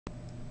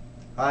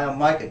Hi, I'm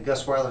Mike at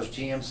GUSWEILER's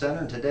GM Center,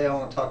 and today I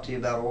want to talk to you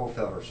about oil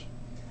filters.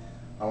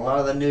 On a lot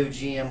of the new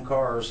GM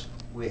cars,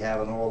 we have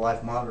an oil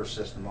life monitor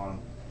system on them,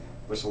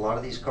 which a lot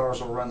of these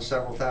cars will run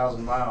several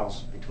thousand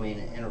miles between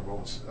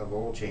intervals of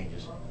oil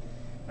changes.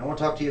 And I want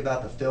to talk to you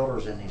about the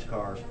filters in these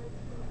cars.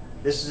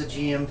 This is a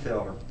GM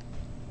filter.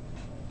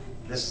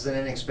 This is an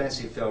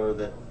inexpensive filter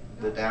that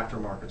the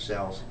aftermarket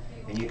sells.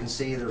 And you can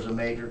see there's a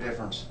major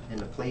difference in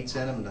the pleats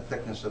in them and the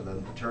thickness of the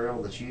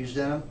material that's used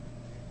in them.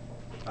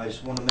 I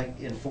just want to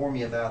inform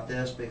you about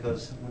this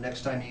because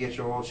next time you get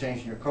your oil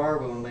changed in your car,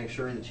 we want to make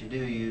sure that you do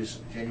use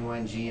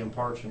genuine GM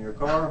parts in your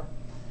car.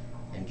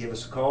 And give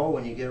us a call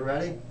when you get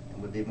ready,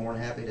 and we'd be more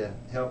than happy to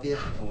help you,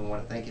 and we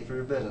want to thank you for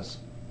your business.